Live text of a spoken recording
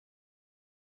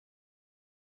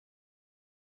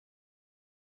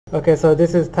Okay, so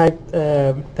this is type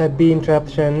B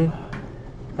interruption.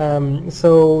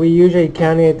 So we usually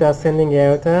cannulate ascending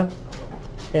aorta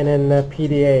and then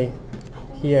PDA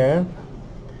here.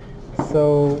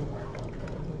 So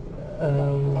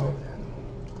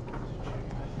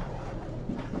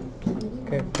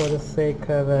okay, for the sake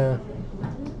of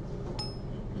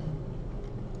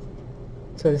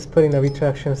so just putting the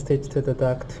retraction stitch to the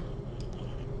duct.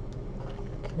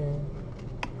 Okay.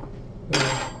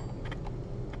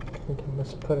 We can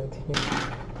just put it here.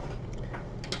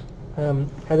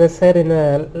 As I said in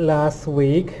last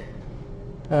week,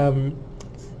 so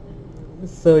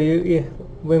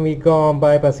when we go on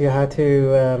bypass, you have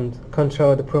to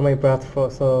control the primary blood flow.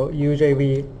 So usually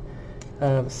we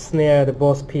snare the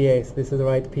both PAs. This is the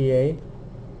right PA,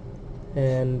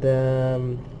 and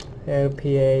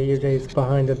LPA usually is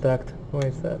behind the duct. Where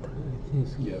is that?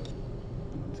 Yeah.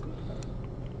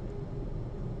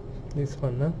 This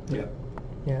one, no? Yeah.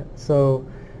 Yeah. So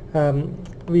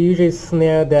we usually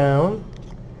snare down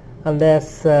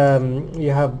unless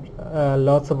you have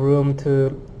lots of room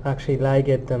to actually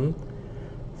ligate them.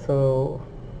 So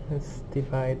let's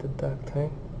divide the duct,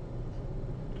 right?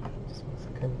 Just 1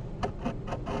 second.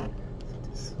 So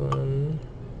this one.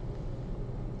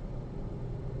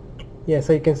 Yeah,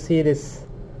 so you can see this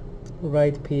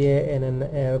right PA and an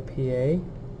LPA.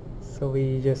 So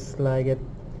we just ligate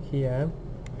here.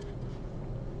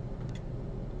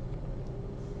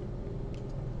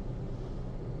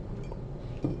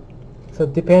 So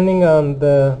depending on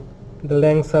the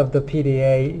length of the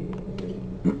PDA,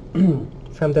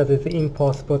 sometimes it's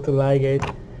impossible to ligate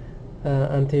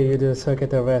until you do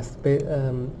circuit arrest, but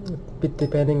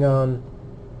depending on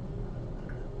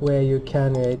where you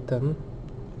cannulate them.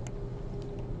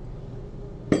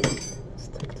 Let's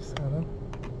take this out.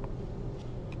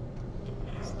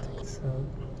 Let's take this out.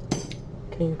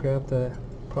 Can you grab the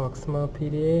proximal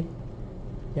PDA?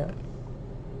 Yeah.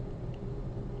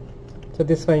 So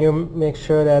this way you make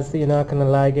sure that you're not going to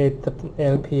ligate the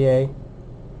LPA.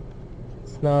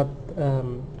 It's not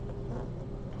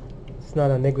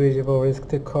a negligible risk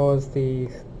to cause the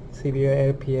severe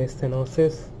LPA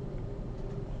stenosis.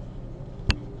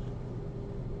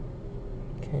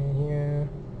 Okay, here.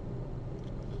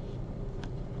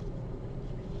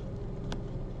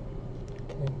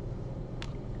 Okay.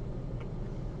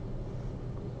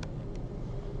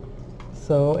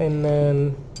 So and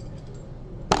then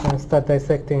start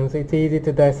dissecting. So it's easy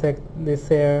to dissect this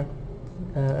here,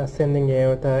 ascending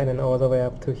aorta, and then all the way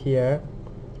up to here,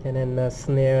 and then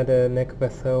snare the neck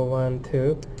vessel 1,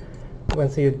 2.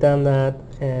 Once you've done that,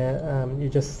 you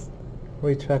just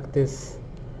retract this,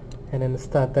 and then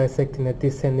start dissecting the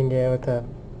descending aorta.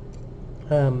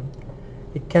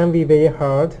 It can be very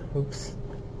hard,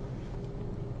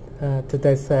 to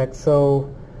dissect. So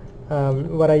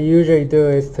what I usually do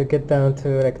is to get down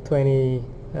to like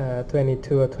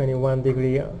 22 or 21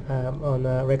 degree on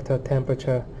rectal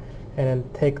temperature, and then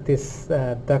take this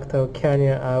ductal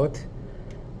cannula out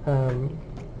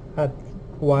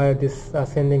while this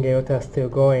ascending aorta is still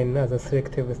going as a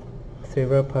selective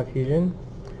cerebral perfusion.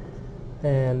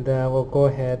 And we'll go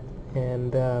ahead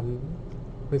and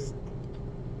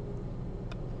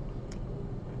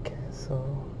okay, so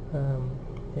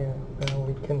yeah, now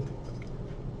we can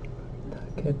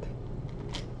tuck it.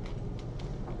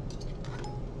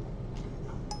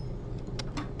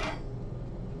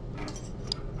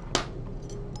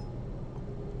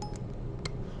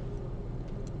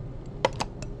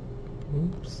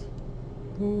 Oops.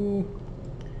 Ooh.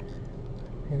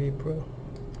 Maybe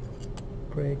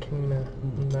breaking the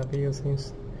navios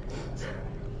seems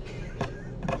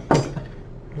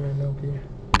might not be a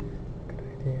good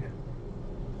idea.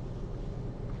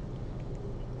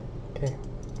 Okay.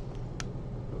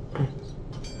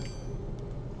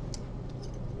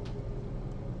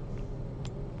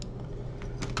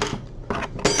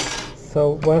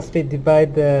 So once we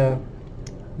divide the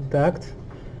duct,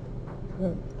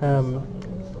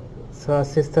 so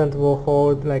assistant will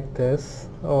hold like this,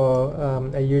 or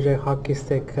a usually hockey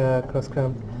stick cross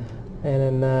clamp,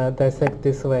 and then dissect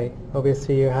this way.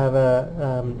 Obviously you have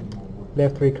a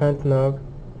left recurrent nerve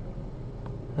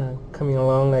coming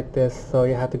along like this, so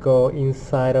you have to go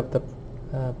inside of the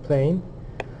plane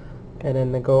and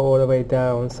then go all the way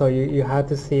down. So you have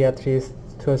to see at least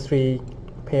 2 or 3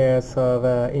 pairs of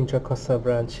intracostal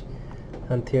branch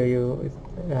until you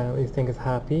think it's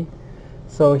happy.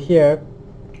 So here,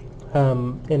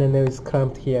 and then it's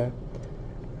clamped here.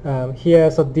 Here,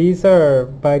 so these are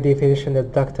by definition the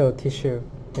ductal tissue.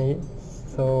 Okay?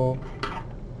 So,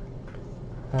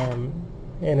 and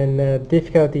then the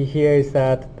difficulty here is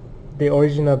that the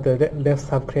origin of the left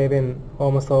subclavian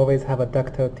almost always have a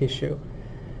ductal tissue.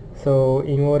 So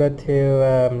in order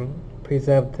to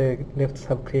preserve the left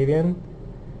subclavian,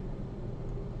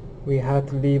 we had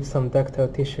to leave some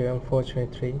ductal tissue,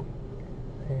 unfortunately,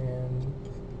 and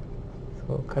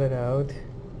so cut it out.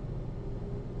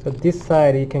 So this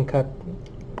side you can cut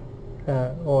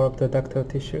all of the ductal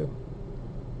tissue.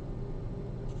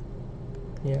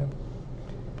 Yeah,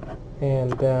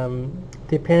 and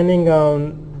depending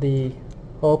on the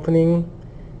opening,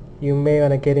 you may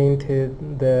want to get into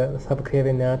the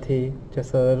subclavian anatomy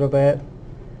just a little bit,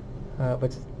 but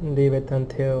just leave it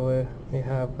until we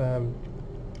have.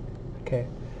 Okay,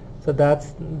 so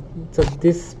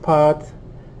this part.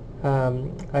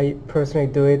 I personally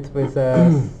do it with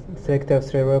selective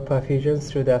cerebral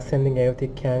perfusions through the ascending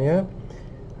aortic canula,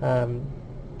 and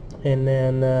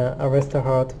then arrest the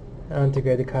heart,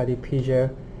 antegrade cardiopedia,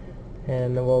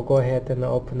 and we'll go ahead and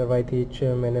open the right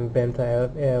atrium and then bend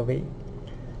the LV.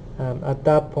 At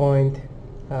that point,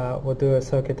 we'll do a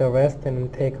circuit arrest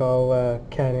and take our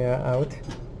canula out.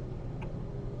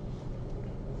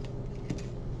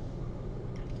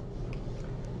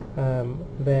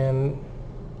 Then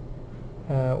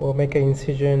we'll make an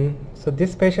incision. So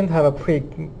this patient have a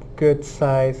pretty good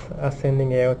size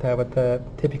ascending aorta, but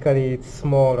typically it's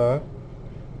smaller.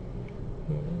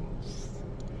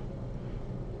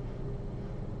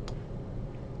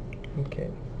 Okay,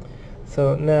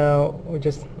 so now we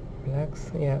just relax.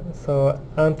 Yeah, so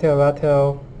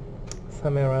anterolateral,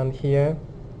 somewhere around here.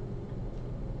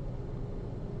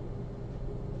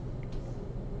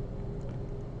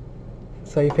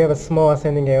 So if you have a small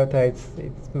ascending aorta, it's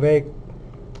very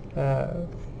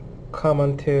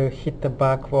common to hit the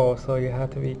back wall, so you have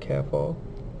to be careful.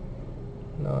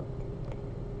 Not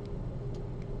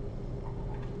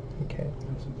okay.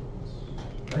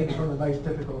 I think it's one of the most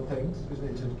difficult things, isn't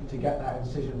it, to get that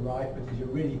incision right, because you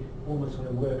really almost want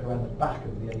to work around the back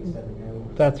of the ascending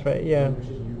aorta. That's right. Yeah.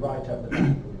 You right up the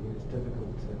back. It's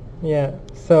difficult to. Yeah.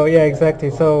 So yeah, exactly.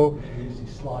 Right. So you usually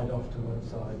slide off to one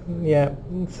side. Yeah.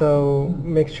 So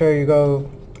make sure you go.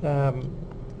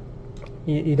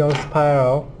 You don't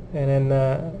spiral, and then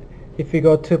if you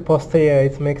go too posterior,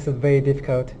 it makes it very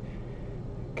difficult.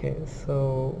 Okay.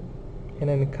 So and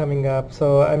then coming up.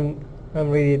 So I'm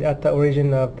really at the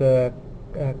origin of the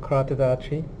carotid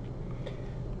artery.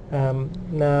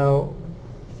 Now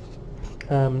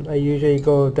I usually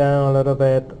go down a little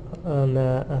bit on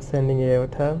ascending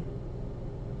aorta.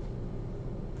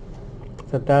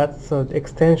 So the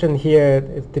extension here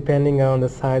is depending on the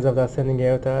size of the ascending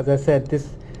aorta. As I said, this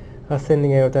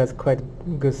ascending aorta is quite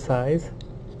good size.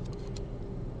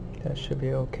 That should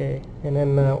be okay. And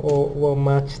then we'll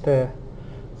match the.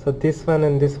 So this one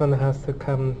and this one has to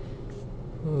come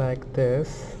like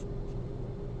this.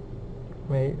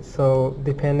 Right. So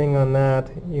depending on that,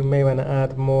 you may want to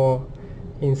add more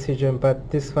incision,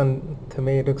 but this one to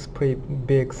me looks pretty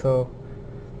big. So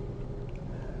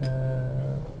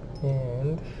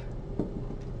and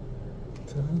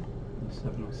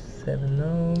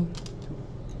 7-0.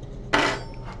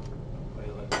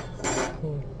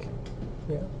 Okay.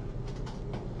 Yeah.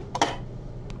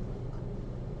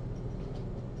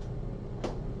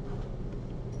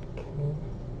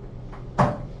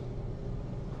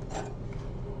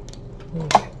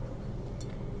 Okay.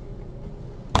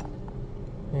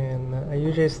 And I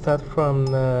usually start from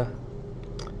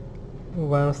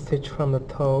one stitch from the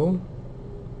toe,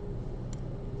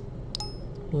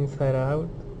 inside out.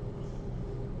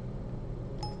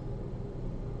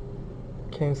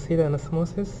 Can you see the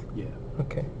anastomosis? Yeah.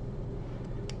 Okay.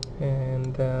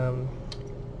 And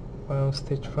one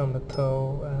stitch from the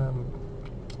toe,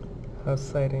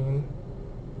 outside in.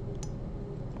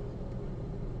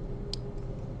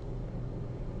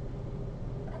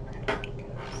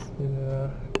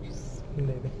 Just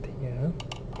leave it here.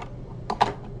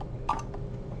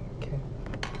 Okay.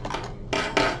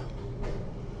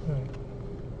 Right.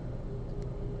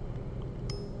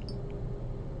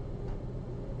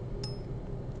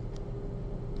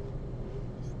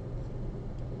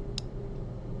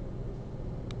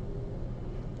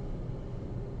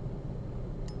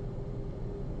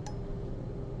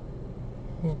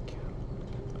 Okay.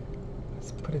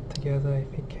 Let's put it together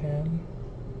if you can.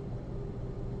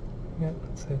 Yeah,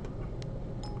 that's it.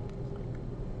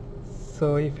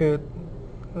 So if you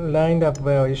lined up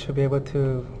well, you should be able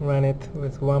to run it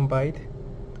with one bite.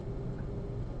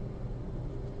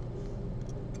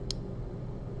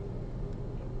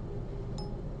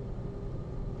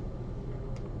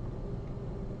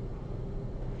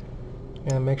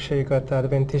 And make sure you got the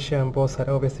adventitia on both sides.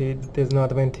 Obviously, there's no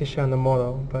adventitia on the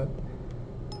model, but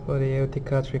for the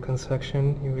aortic artery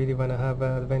reconstruction, you really want to have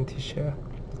adventitia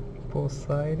both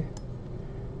sides.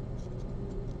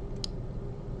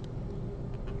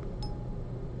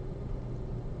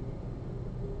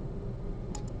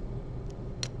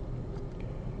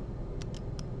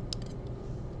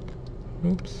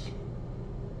 Oops.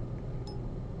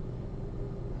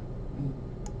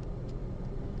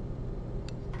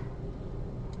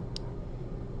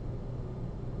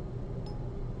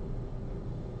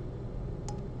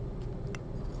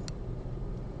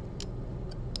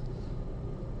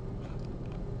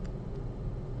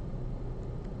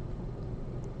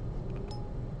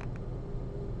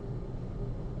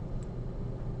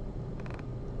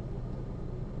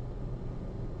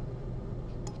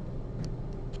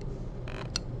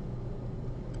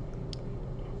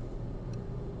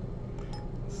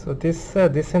 So this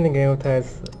descending aorta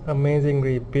is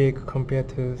amazingly big compared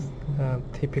to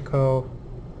typical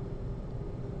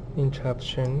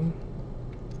interruption.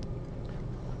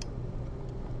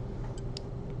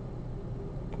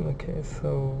 Okay,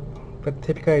 so but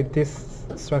typically this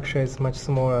structure is much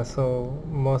smaller, so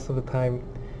most of the time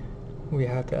we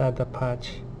have to add a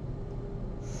patch.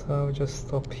 So I'll just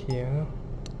stop here.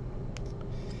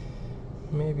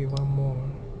 Maybe one more.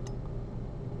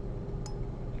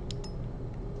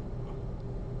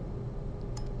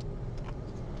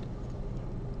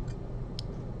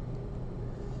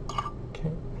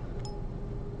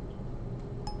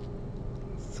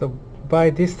 So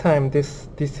by this time, this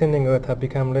descending aorta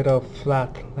become a little flat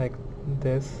like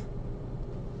this.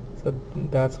 So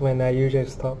that's when I usually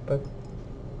stop, but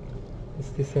this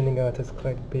descending aorta is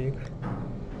quite big.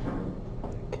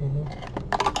 Okay.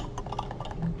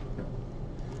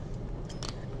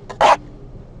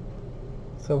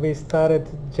 So we started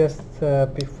just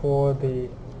before the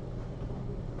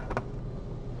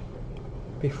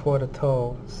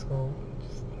toe. So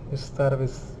just start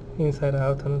with inside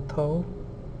out on the toe.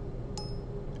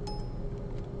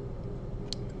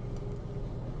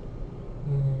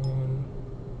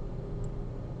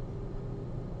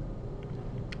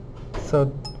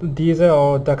 So these are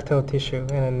all ductal tissue,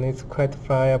 and it's quite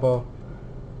friable,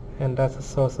 and that's a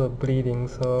source of bleeding,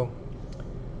 so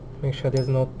make sure there's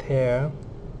no tear.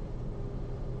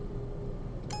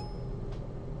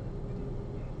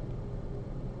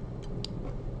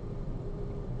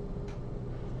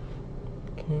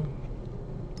 Okay.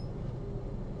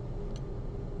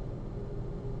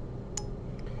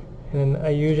 And I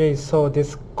usually sew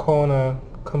this corner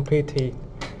completely,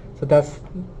 so that's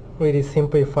really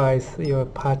simplifies your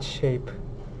patch shape.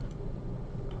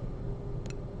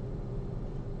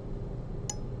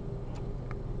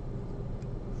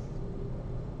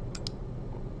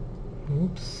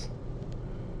 Oops.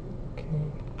 Okay.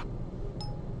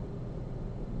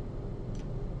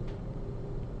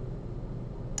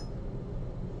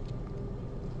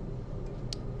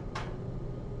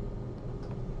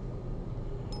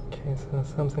 Okay, so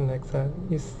something like that.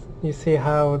 You see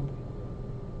how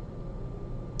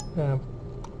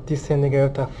descending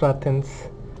aorta flattens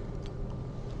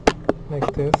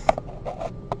like this.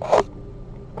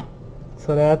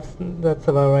 So that's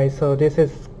about right. So this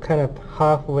is kind of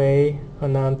halfway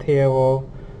on the anterior wall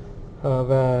of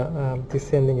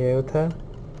descending aorta.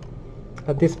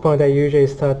 At this point, I usually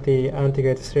start the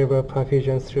antegrade cerebral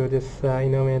perfusion through this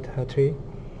innominate artery.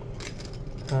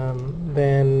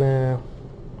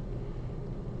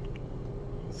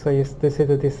 So this is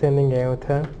the descending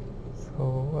aorta.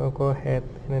 So I'll go ahead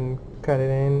and then cut it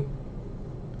in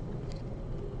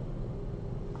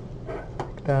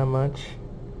like that much.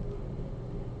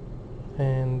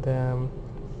 And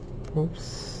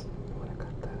oops, I want to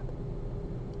cut that.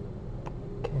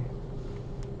 Okay.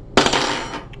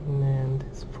 And then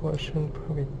this portion,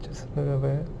 probably just a little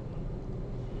bit.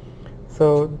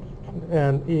 So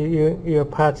your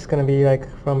patch is going to be like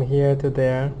from here to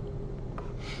there.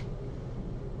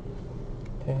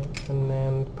 Okay, and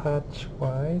then patch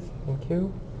wise, thank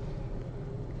you.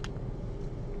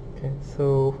 Okay,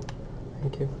 so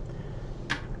thank you.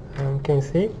 Can you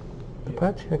see the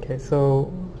patch? Okay,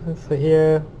 so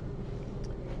here,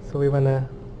 so we wanna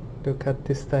look at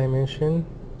this dimension.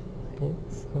 Okay,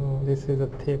 so this is a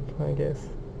tip, I guess.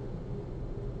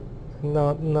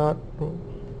 Not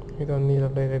you don't need a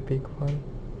very big one.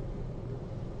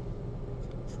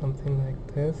 Something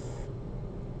like this.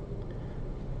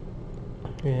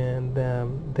 And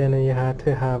then you have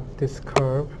to have this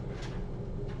curve.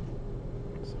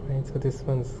 Right, so this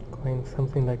one's going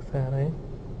something like that, right?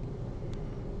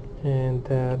 And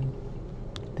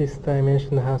this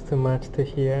dimension has to match to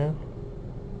here.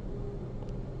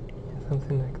 Yeah,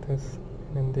 something like this.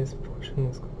 And then this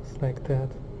portion goes like that.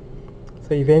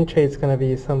 So eventually it's going to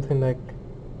be something like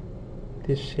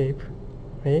this shape,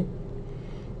 right?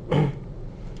 And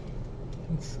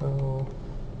so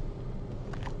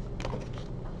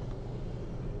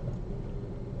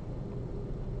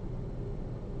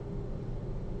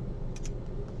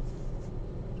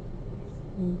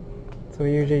So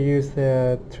we usually use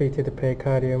the treated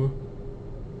pericardium.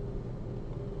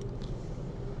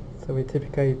 So we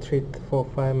typically treat for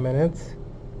 5 minutes.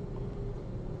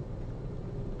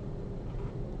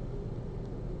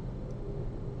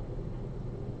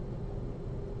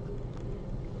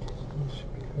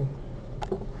 Should be good.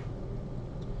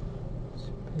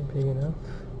 Should be big enough.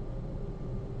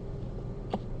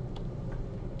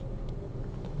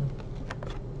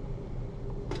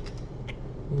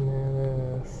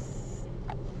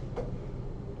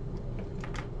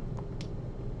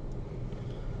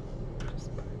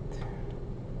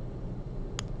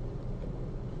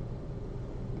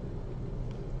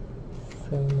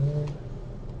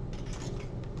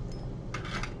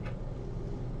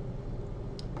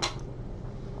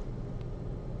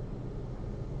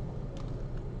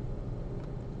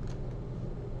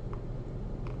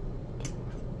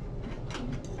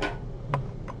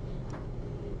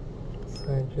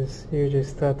 So I just usually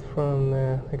start from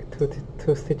like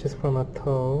two stitches from a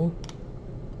toe.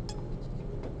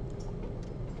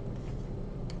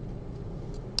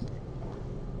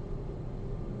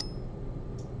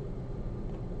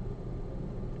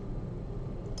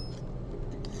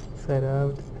 Side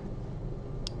out.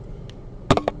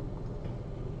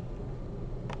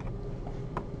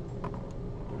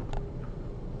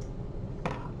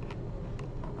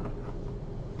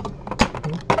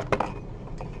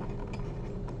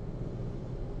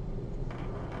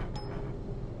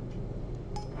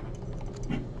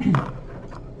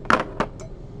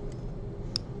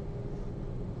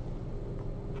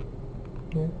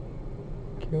 Yeah,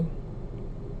 thank you.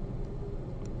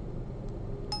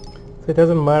 So it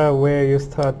doesn't matter where you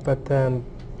start, but then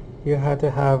you have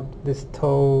to have this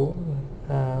toe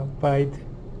bite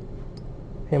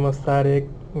hemostatic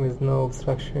with no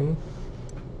obstruction.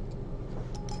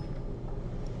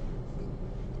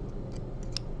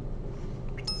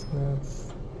 So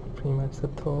that's pretty much the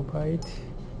toe bite.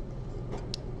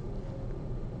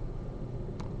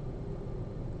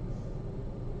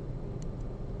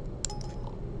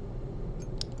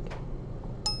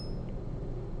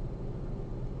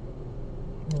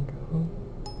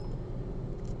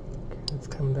 Let's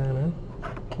come down, huh?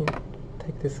 Can you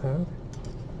take this out?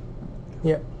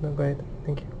 Yeah, no, go ahead.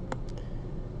 Thank you.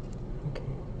 Okay.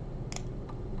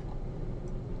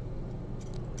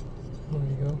 There we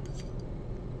go.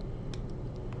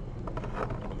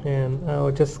 And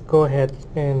I'll just go ahead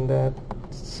and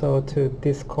sew to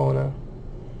this corner.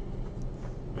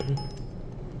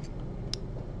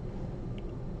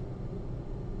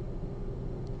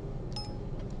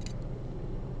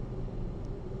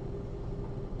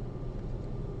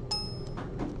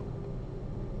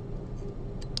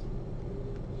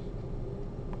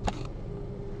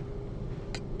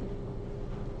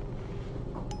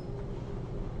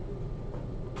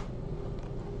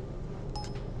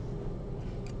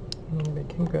 We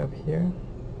can grab here.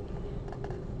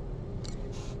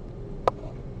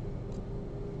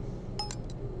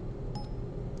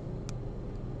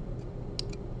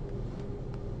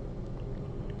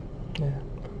 Yeah,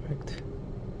 perfect.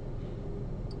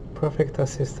 Perfect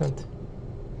assistant.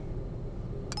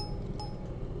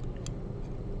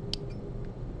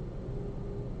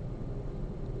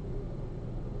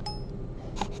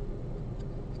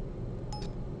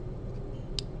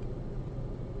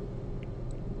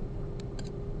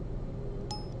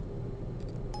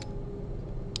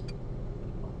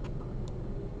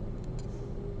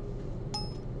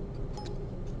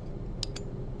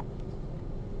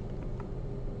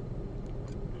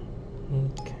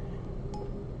 Okay.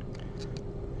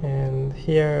 And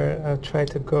here I'll try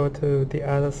to go to the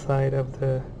other side of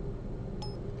the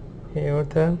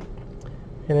aorta.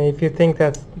 And if you think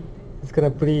that it's gonna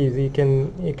breathe, you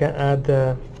can add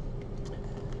the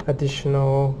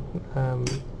additional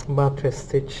buttress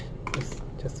stitch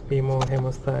just to be more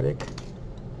hemostatic.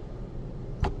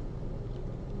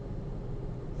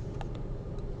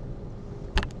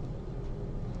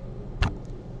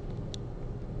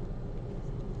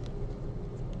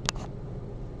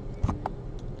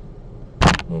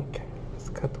 Okay, let's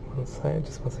cut one side.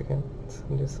 Just 1 second. So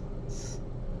this one's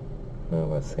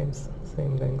about same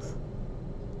length.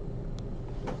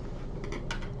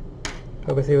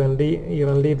 Obviously, you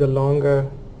will leave the longer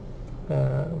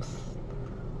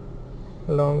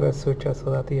suture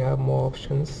so that you have more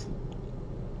options.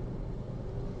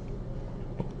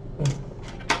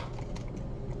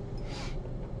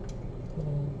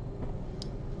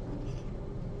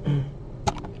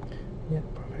 Yeah,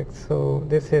 perfect. So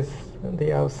this is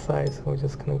the outside, so we're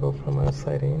just gonna go from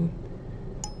outside in.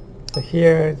 So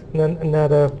here is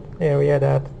another area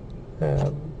that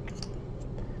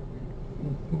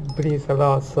bleeds a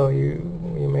lot, so you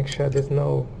make sure there's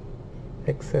no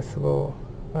accessible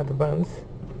advance.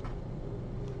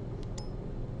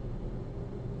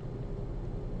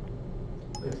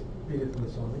 It's beautiful,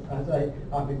 Sonny. As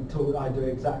I've been told, I do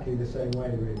exactly the same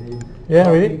way, really. Yeah,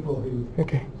 really? People who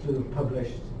sort of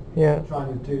published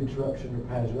trying to do interruption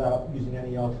repairs without using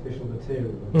any artificial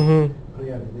material, and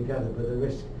putting everything together. But the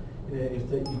risk, is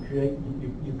that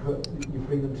you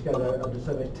bring them together under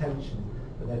so much tension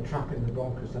that they're trapping the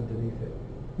bronchus underneath it.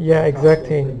 Yeah,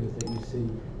 exactly. That's the thing is that you see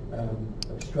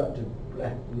obstructed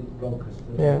left bronchus,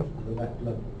 the left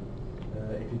lung,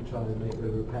 if you try to make the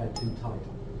repair too tight.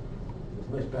 It's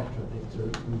much better, I think, to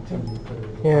routinely put it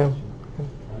in the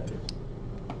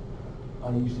I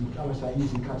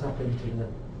usually cut up into the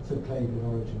subclavian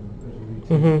origin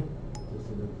routine to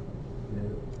sort of,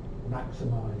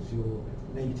 maximise your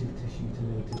native tissue to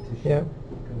native tissue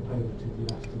component of the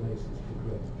elastomosis for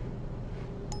growth.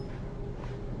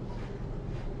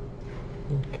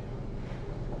 Okay.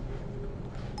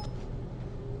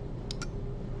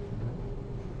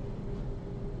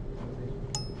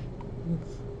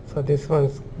 So this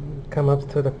one's come up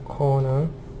to the corner.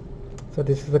 So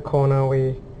this is the corner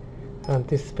we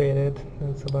anticipated.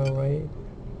 That's about right.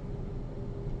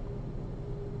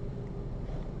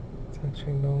 It's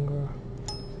actually longer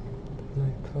than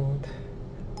I thought.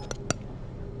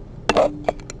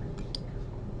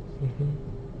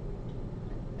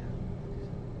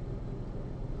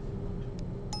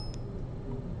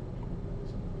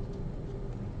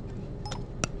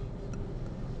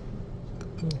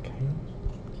 Okay.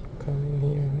 Come in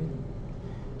here,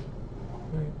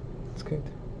 right? It's good.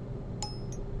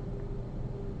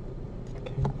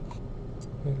 Okay,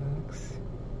 relax.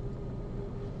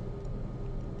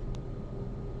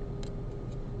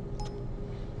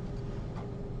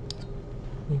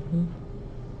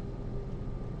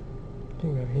 Can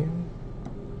you go here?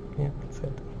 Yeah, that's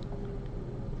it.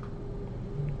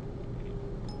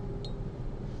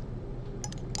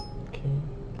 Okay.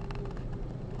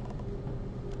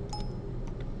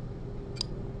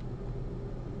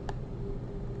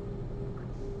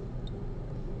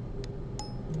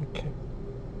 Okay.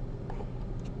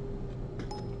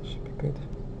 Should be good.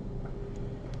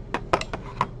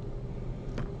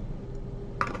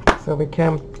 So we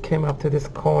came up to this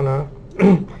corner.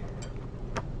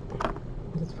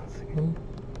 Just one second.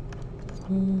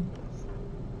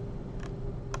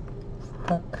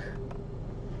 Stuck.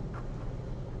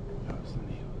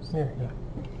 Yeah.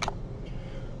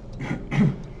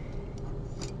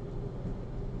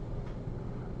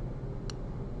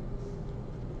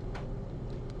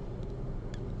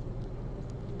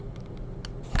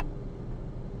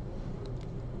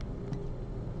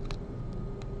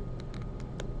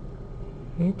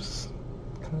 Oops.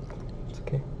 Cut. It's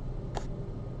okay.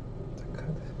 It's a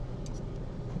cut.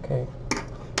 Okay.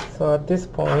 So at this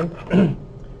point,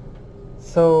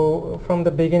 so from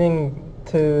the beginning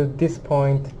to this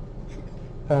point,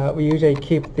 we usually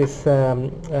keep this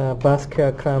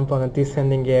vascular clamp on a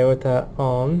descending aorta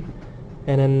on,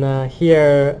 and then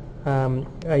here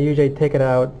I usually take it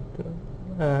out,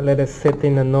 let it sit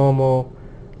in a normal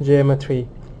geometry.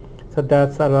 So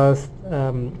that allows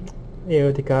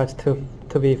aortic arch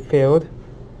to be filled.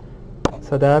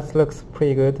 So that looks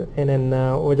pretty good, and then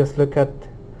we'll just look at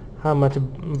how much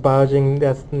bulging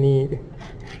that's need.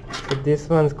 So this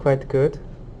one's quite good,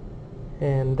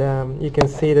 and you can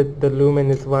see that the lumen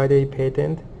is widely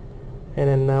patent. And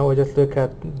then now we'll just look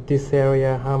at this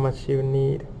area, how much you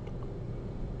need.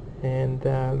 And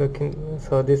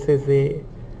so this is the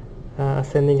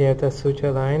ascending aorta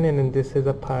suture line, and then this is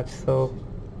a patch. So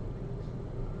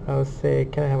I would say,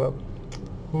 can I have a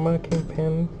marking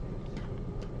pen?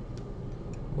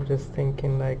 I'm just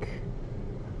thinking like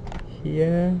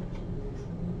here,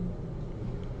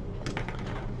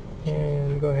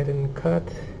 and go ahead and cut.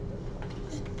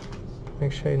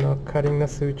 Make sure you're not cutting the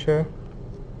suture.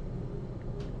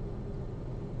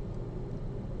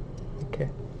 Okay,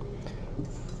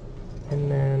 and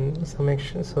then so make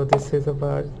sure, so this is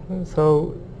about,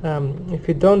 so if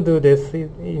you don't do this, you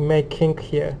may kink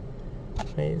here,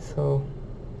 right? So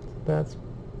that's,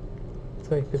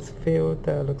 so if it's filled,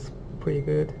 that looks pretty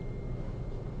good.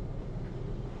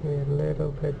 Maybe a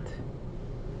little bit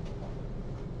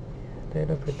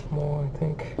more, I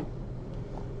think.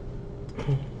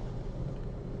 Okay.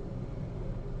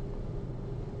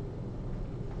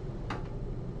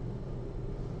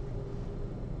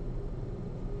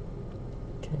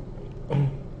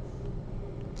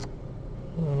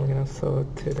 We're gonna sew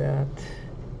to that.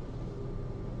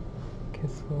 Okay,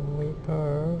 so we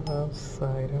are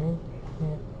outside, right?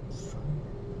 Yeah, outside.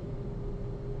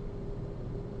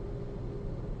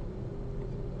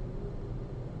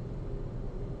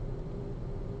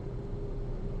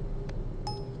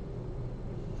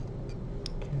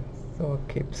 So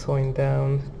I'll keep sewing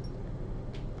down.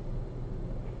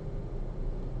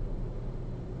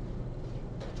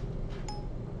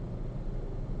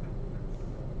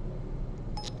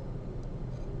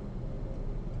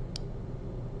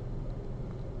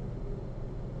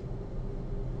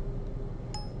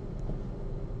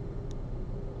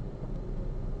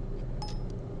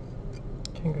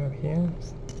 Can go here.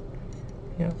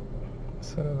 Yeah,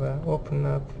 sort of open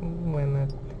up when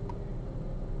it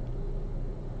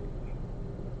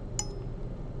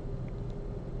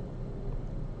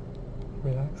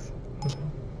relax.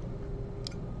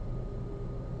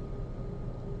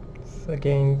 So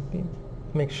again,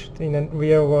 make sure in the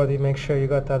real world you make sure you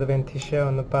got the adventitia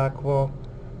on the back wall.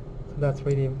 So that's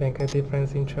really make a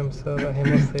difference in terms of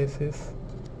hemostasis.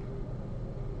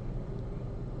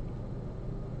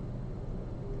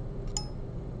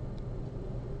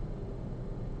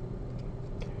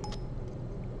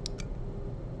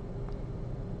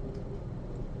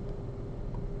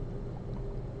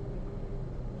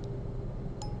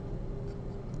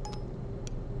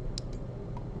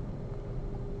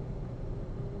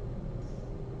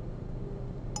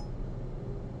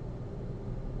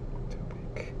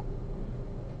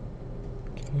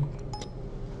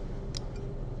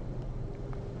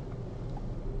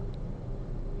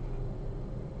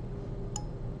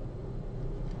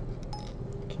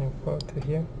 Forward to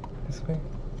here, this way.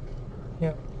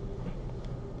 Yeah.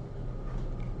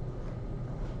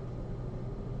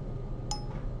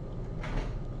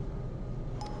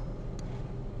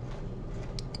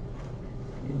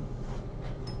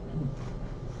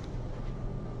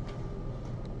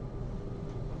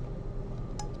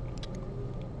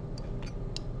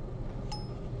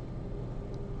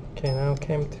 Okay, now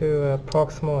came to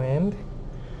proximal end.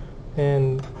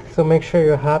 And so make sure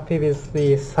you're happy with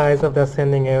the size of the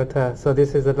ascending aorta. So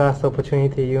this is the last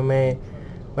opportunity you may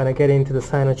want to get into the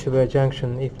sinotubular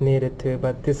junction if needed to,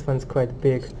 but this one's quite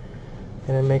big.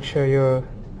 And then make sure you're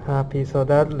happy. So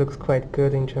that looks quite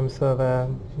good in terms of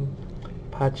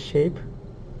patch shape.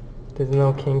 There's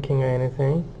no kinking or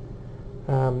anything.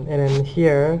 And then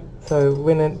here, so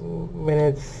when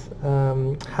it's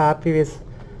happy with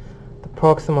the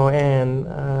proximal end,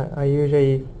 I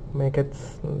usually make it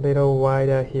a little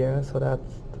wider here so that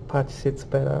the patch sits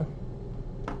better.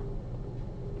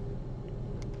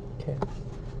 Okay,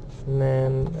 and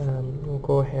then we'll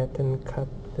go ahead and cut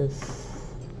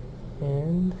this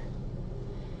end.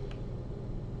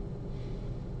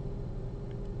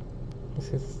 This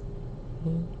is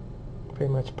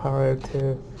pretty much parallel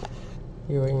to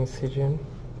your incision.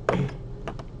 Okay.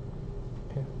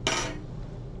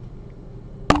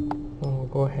 And we'll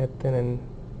go ahead and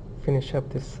finish up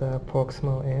this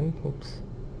proximal end. Oops.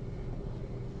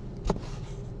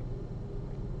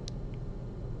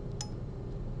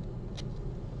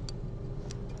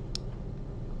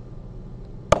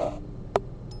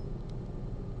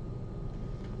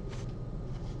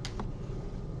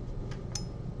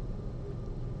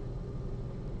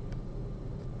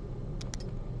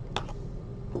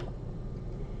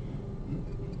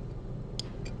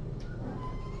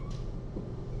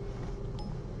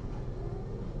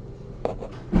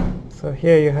 So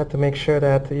here you have to make sure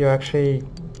that you're actually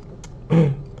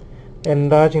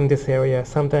enlarging this area.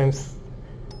 Sometimes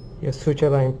your suture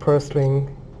line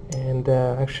purslling and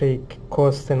actually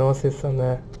cause stenosis on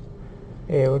the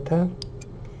aorta.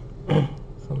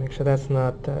 So make sure that's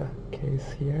not the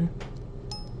case here.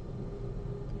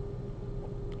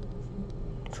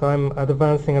 So I'm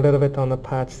advancing a little bit on the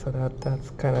patch so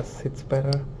that kind of sits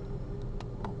better.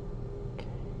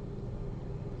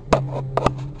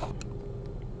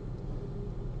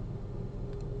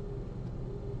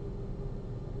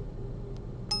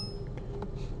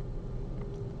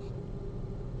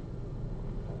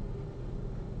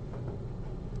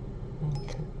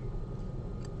 Okay.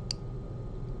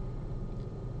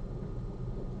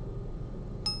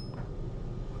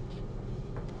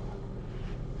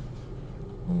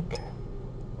 Okay.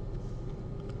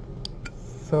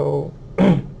 So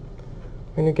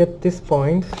when you get this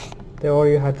point, all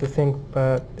you have to think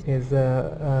about is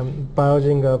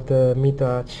bulging of the mid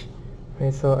arch.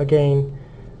 Right? So again,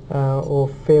 we'll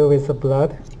fill with the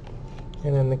blood,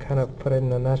 and then kind of put it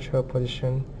in a natural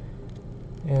position,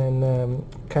 and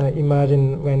kind of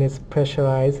imagine when it's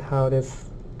pressurized how this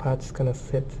patch is gonna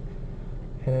sit,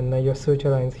 and then your suture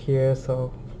line's here,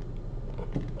 so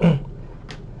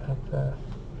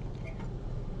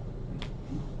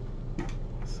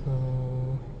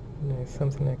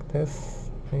something like this,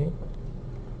 right?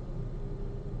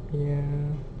 Here,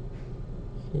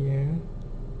 here.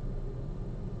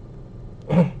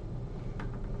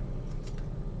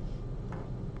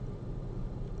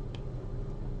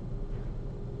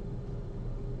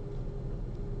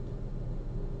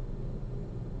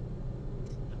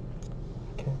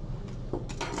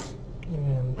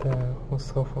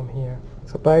 also from here.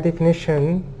 So by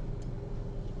definition,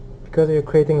 because you're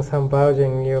creating some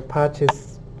bulging, your patch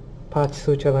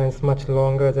suture line is much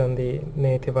longer than the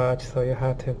native arch, so you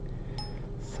have to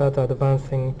start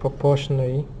advancing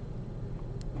proportionally.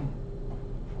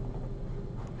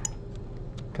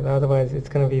 Because otherwise it's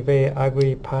going to be very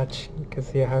ugly patch,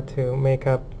 because you have to make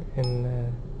up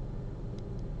in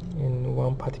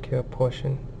one particular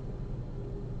portion.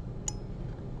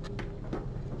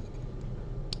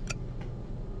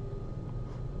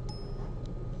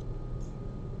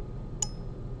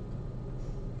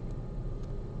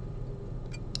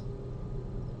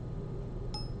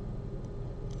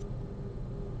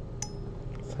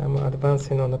 So I'm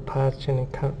advancing on the patch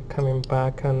and coming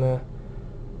back on the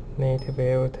native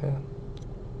aorta.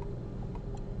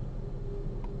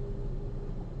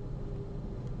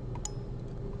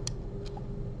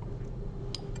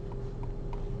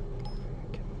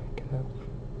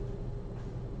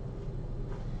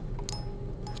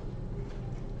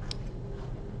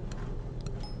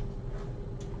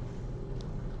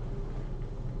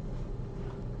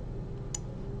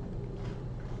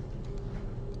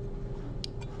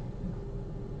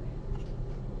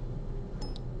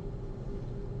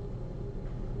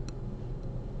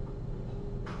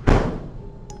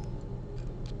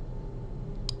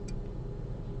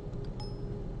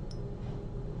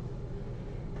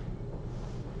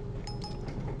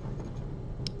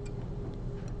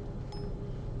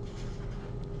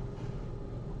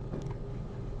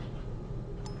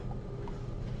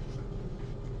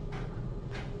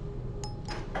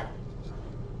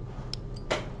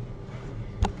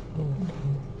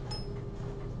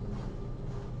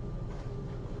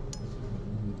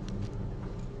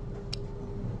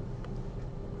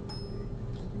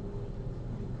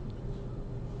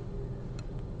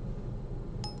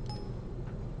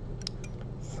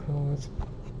 So it's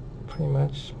pretty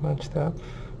much matched up.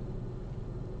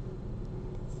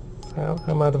 So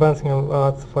I'm advancing a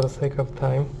lot for the sake of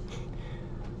time.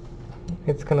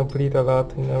 It's gonna bleed a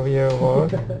lot in the real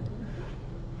world.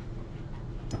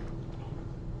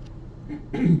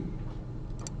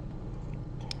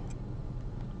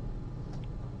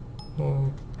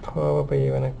 Probably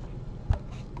wanna.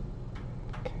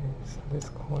 Okay, so this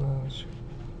corner should.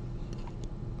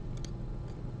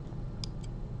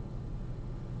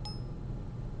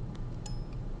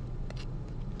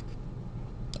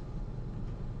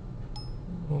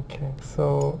 Okay,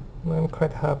 so I'm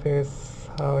quite happy with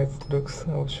how it looks.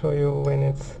 I'll show you when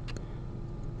it's.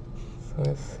 So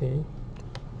let's see.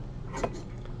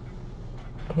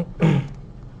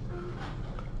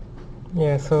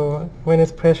 Yeah, so when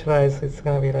it's pressurized, it's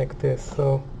gonna be like this.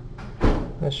 So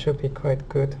that should be quite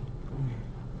good.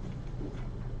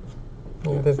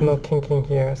 Yeah, there's no kinking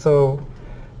here. So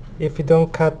if you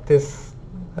don't cut this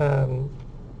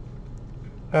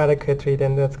adequately,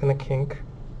 then that's gonna kink.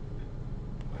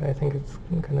 I think it's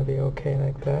gonna be okay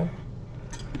like that.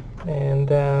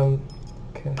 And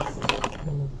okay.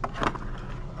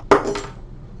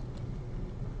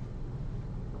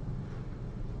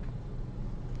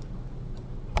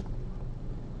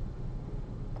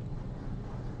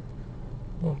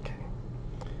 Okay.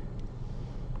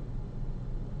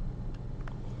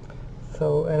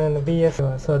 So and then the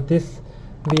VST. So this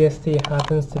VST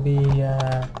happens to be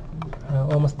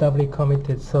almost doubly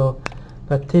committed. So,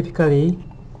 but typically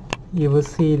you will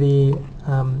see the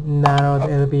narrowed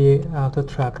LB outer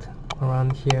tract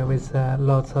around here with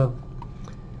lots of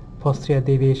posterior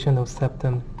deviation of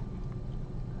septum.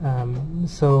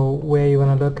 So where you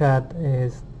want to look at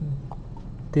is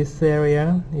this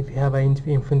area if you have an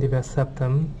infundibulous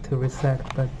septum to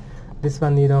resect, but this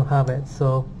one you don't have it.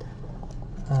 So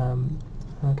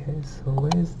okay, so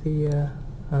where is the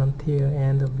anterior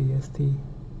end of VST?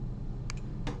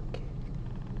 Okay.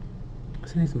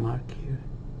 So there's a mark here.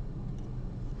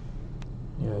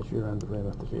 Yeah, as you're on the rim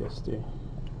of the VST.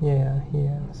 Yeah,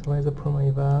 here. So where's the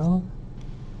primary valve?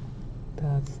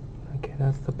 That's okay.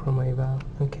 That's the primary valve.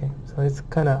 Okay, so it's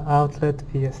kind of outlet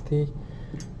VST.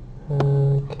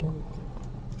 Okay.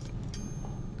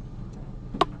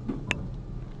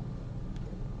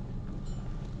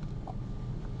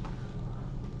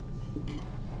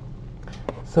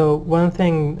 So one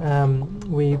thing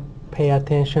we pay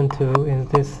attention to is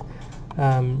this.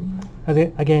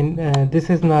 Again, this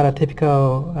is not a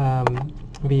typical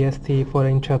VST for the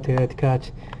intraoptic aortic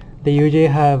arch. They usually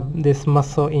have this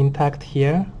muscle intact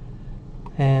here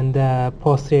and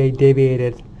posteriorly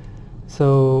deviated.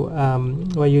 So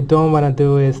what you don't want to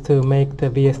do is to make the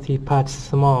VST patch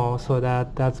small, so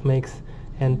that makes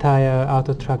entire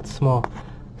outer tract small.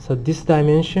 So this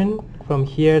dimension from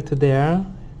here to there,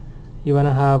 you want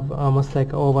to have almost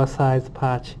like oversized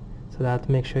patch. So so that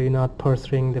make sure you're not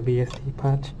pursuing the VST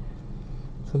patch.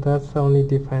 So that's the only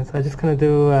difference. I'm just gonna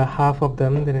do half of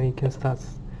them, then you can start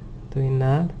doing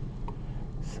that.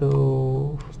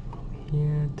 So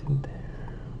here to there,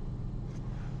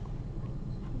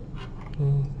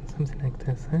 something like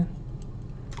this, huh?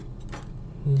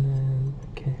 And then,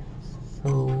 okay,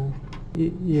 so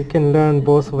you can learn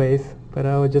both ways, but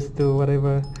I will just do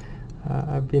whatever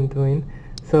I've been doing.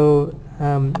 So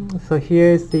so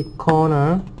here is the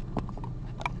corner.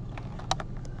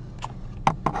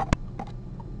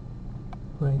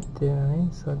 Right there,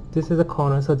 right? So this is a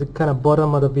corner, so the kind of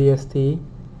bottom of the VST.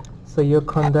 So your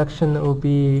conduction will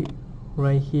be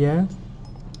right here.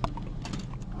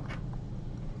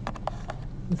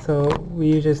 So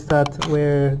we usually start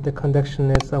where the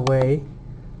conduction is away.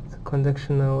 So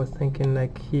conduction, I was thinking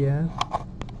like here,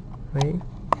 right?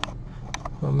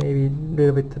 Or maybe a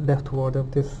little bit leftward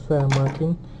of this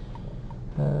marking.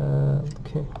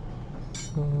 Okay.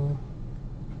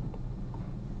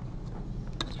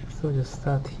 So just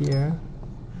start here.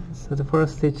 So the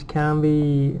first stitch can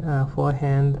be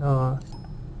forehand or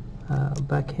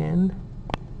backhand,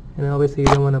 and obviously you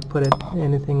don't want to put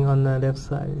anything on the left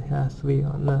side. It has to be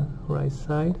on the right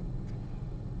side.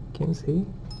 Can you see?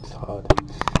 It's hard.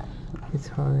 It's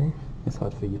hard, eh? It's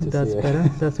hard for you to That's see. That's better.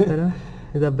 That's better.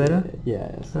 Is that better? Yeah.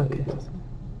 It's Okay.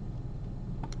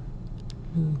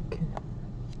 Okay.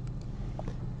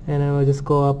 And I will just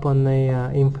go up on the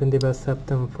infundibus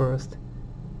septum first.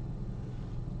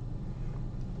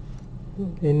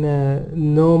 In a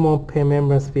normal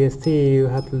perimembranous VST, you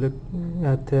have to look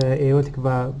at the aortic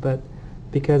valve, but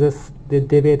because it's the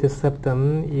deviated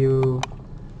septum, you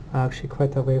are actually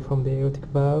quite away from the aortic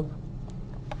valve.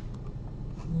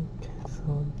 Okay,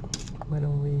 so why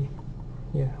don't we,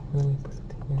 yeah, why don't we put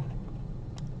it here?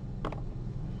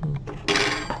 Okay.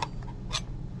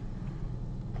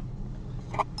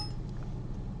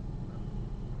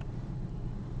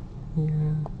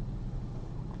 Yeah.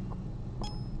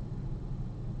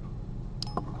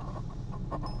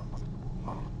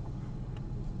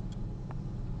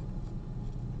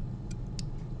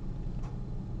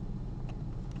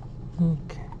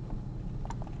 Okay.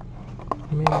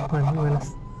 Maybe when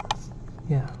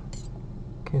yeah.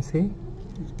 Can you see?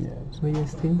 Yeah.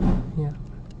 VST? Yeah.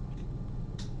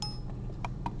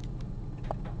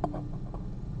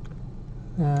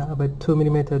 About 2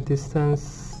 millimeter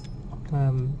distance.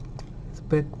 It's a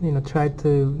bit, try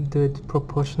to do it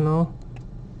proportional.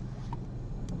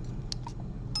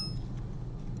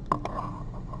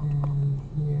 And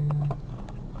here.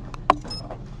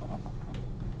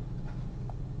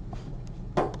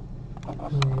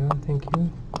 There you go, thank you.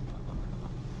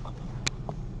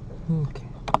 Okay.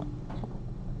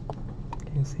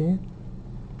 Can you see it?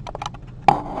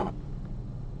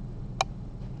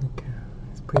 Okay,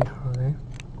 it's pretty hard, eh?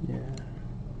 Yeah.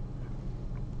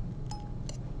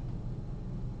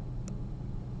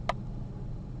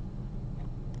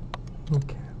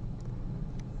 Okay.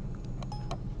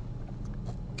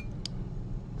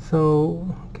 So,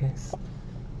 okay.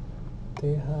 Do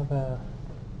you have a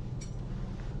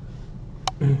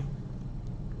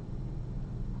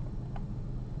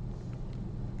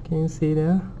can you see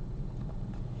there?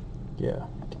 Yeah,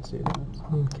 I can see that.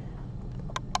 Okay.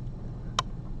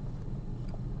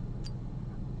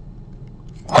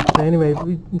 So anyway,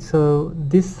 so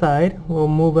this side will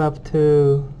move up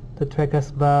to the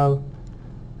tragus valve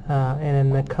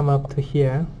and then come up to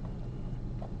here.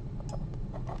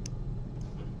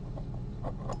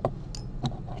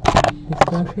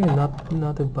 It's actually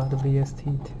not about the VST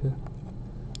to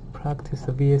practice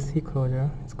the VST closure.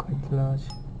 It's quite large.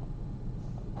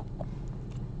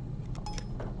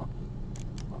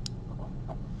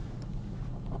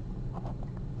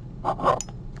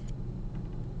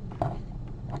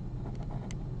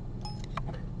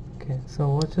 Okay, so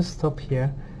we'll just stop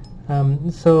here.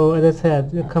 So as I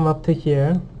said, you come up to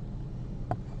here,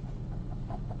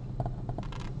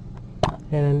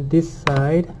 and then this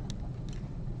side,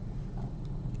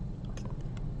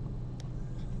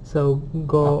 so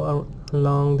go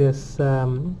along this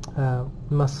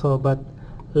muscle, but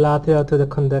lateral to the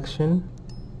conduction,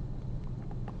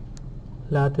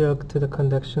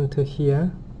 to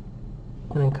here,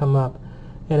 and then come up.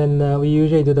 And then we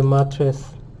usually do the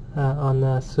mattress on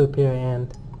the superior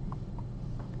end.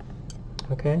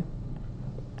 Okay?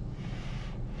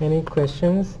 Any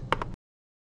questions?